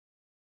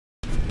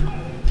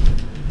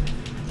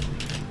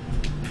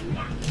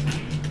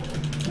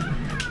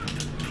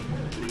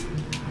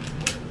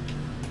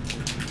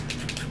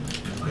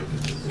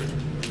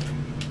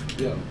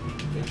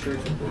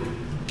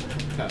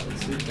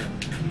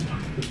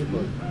Push your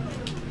button.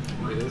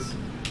 It is?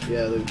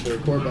 Yeah, the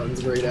record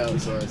button's grayed out,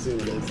 so I assume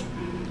it is.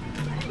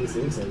 This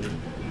looks like it.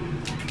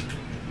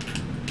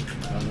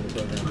 I don't know the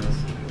program is.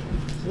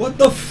 What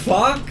the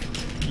fuck?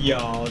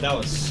 Yo, that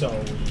was so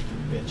weak,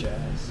 bitch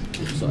ass.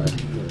 I'm sorry.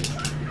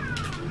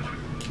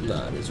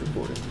 Nah, it is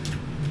recording.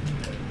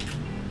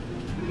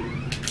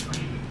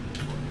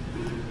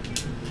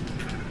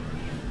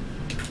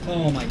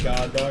 Oh my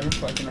god, dog, I'm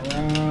fucking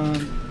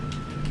around.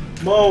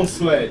 Come on,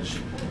 Sledge.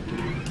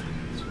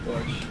 It's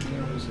Bush. You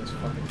know who's this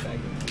fucking faggot?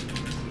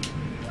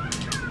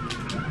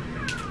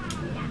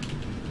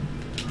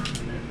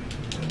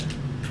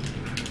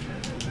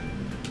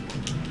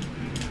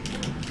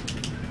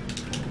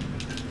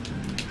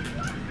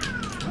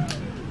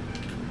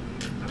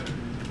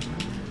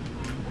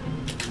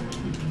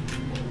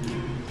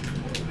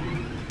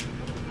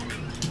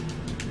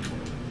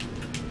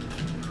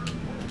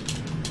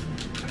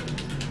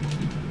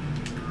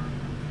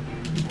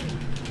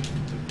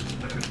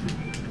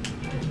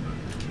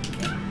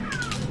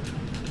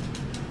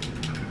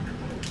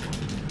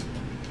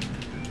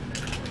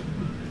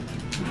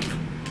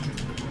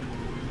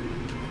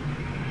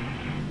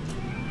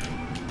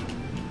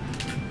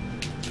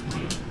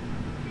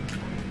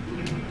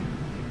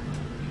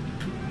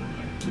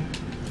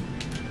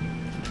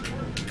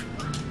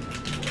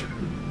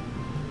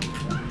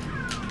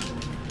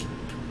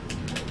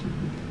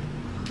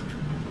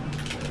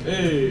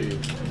 Hey.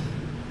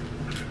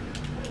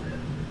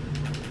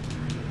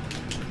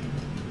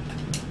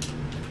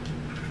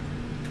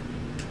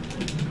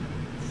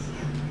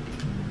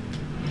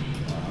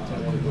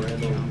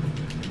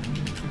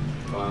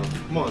 Wow.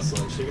 Come on,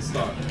 Sledge, take a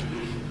start.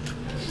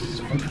 This is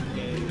fucking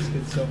gay. This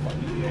kid's so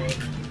fucking gay.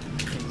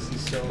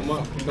 He's so Come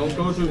on, fucking don't gay.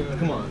 go through.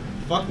 Come on.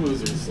 Fuck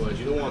losers, Sledge.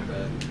 You don't want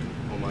that.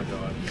 Oh my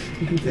god.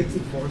 He takes the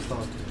forced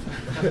off.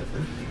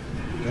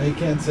 Now you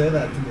can't say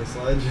that to me,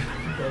 Sledge.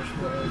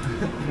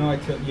 No, I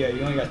killed. Yeah,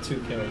 you only got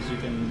 2 kills. You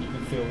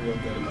can feel real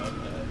good about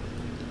that.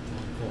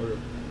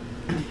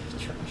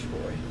 Trash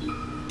boy.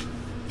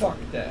 Fuck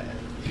that.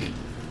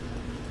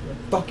 You're a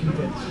fucking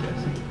bitch,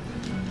 Jesse.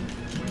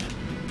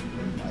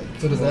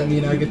 So does that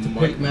mean I get to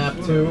pick map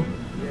too?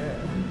 Yeah.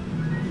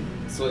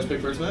 Sledge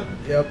pick first map?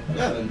 Yep.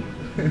 Yeah, then.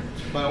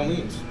 By all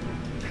means.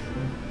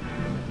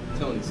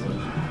 Tell me,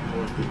 Sledge.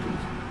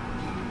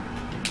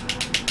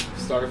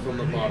 Start from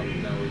the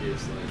bottom. Now we're here,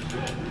 Sledge.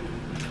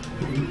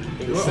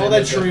 All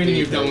that training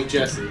you've done with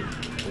Jesse,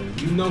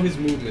 you know his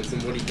movements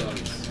and what he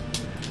does.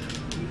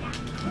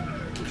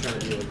 I'm trying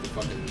to be like the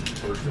fucking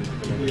coach from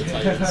the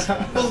Titans.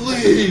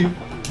 Believe!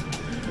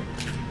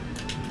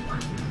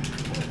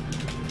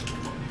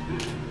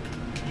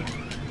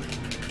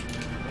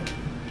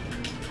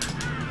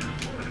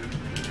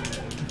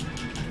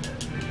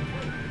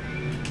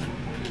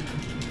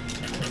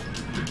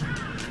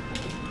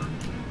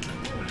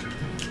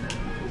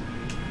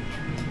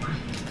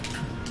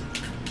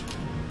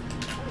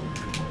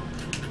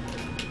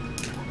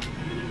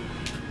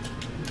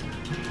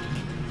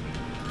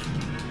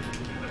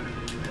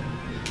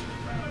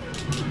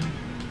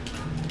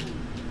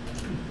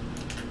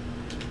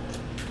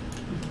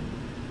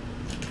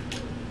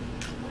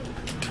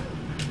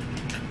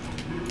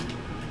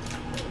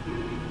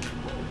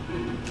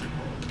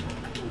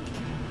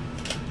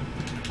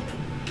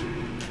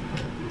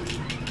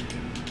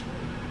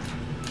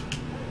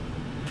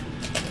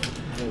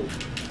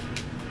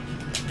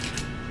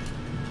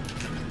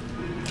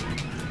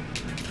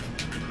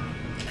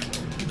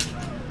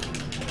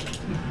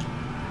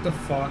 The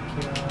fuck,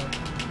 you know?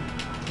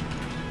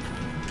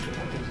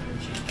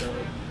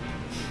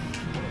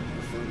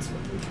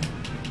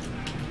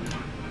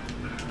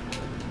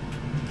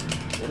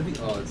 What are the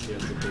odds he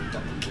has a big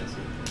fucking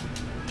Jesse?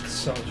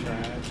 So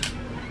trash.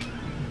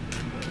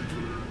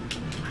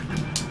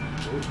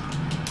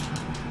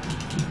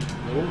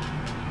 No.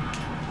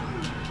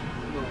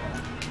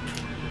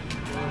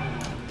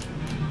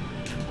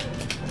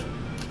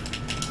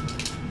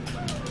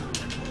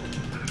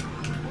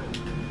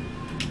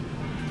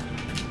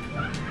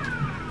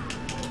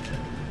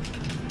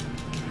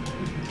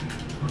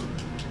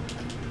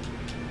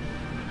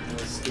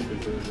 Stupid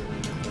version of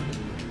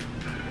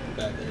fucking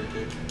back there,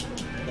 dude.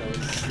 That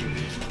was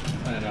stupid.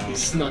 I know. He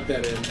snuck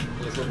that in. I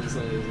was hoping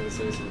somebody was gonna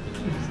say something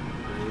else.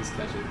 At least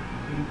catch it. Are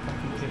you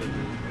fucking kidding me?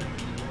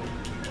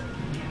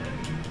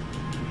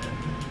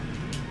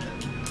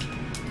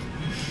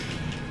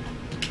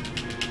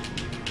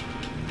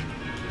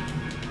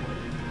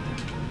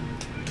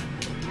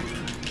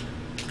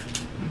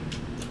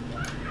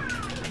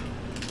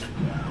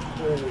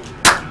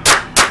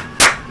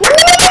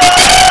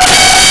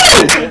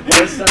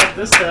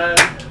 This time.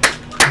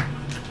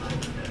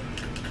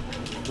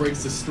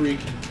 Breaks the streak.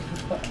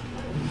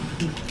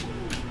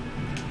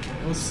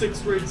 That was 6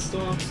 straight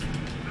stops.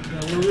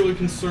 Now we're really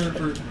concerned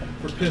for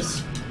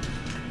piss.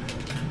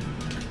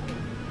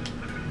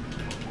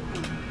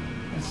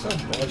 It's so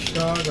bush,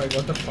 dog. Like,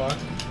 what the fuck?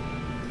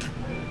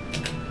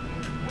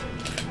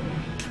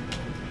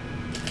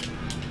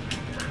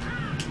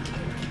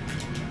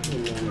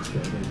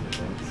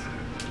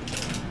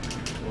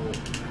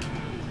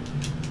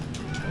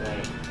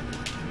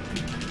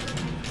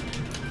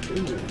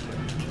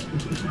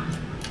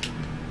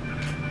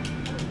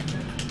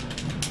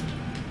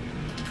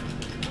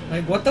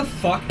 Like, what the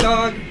fuck,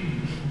 dog?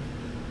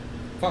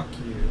 Fuck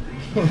you.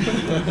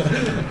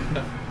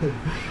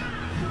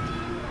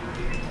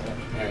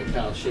 Alright,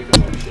 Kyle, shake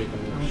him up, shake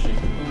him up, shake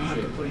him I'm up, have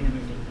shake to him put up. him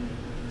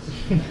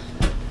again.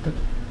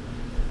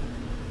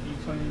 You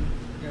playing,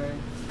 guy?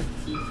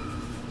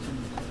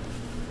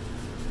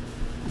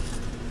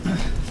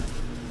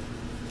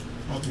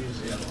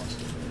 Obviously, I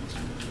lost it.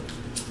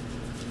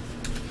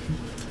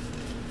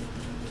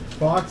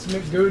 Box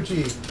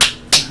McGucci.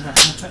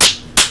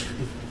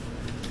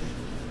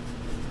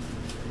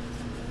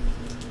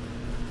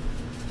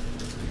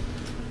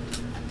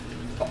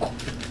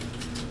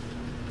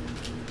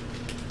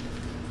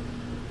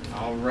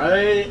 All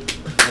right,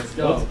 let's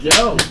go. Let's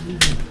go.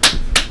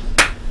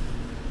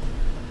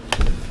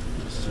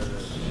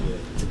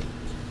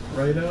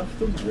 Right off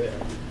the rip.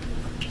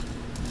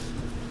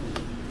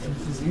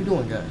 What are you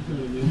doing, guy?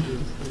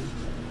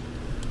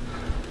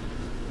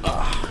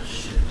 Ah,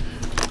 shit.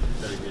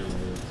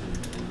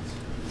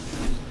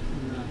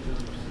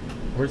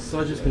 Where's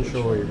Sludge's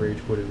controller you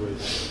rage quit it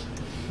with?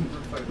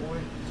 Fight boy.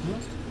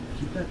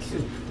 Keep that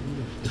soup.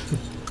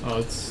 Oh,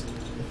 it's. I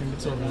think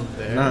it's over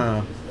there.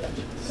 Nah.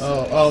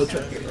 Oh, it's.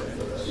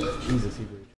 Jesus, he rage.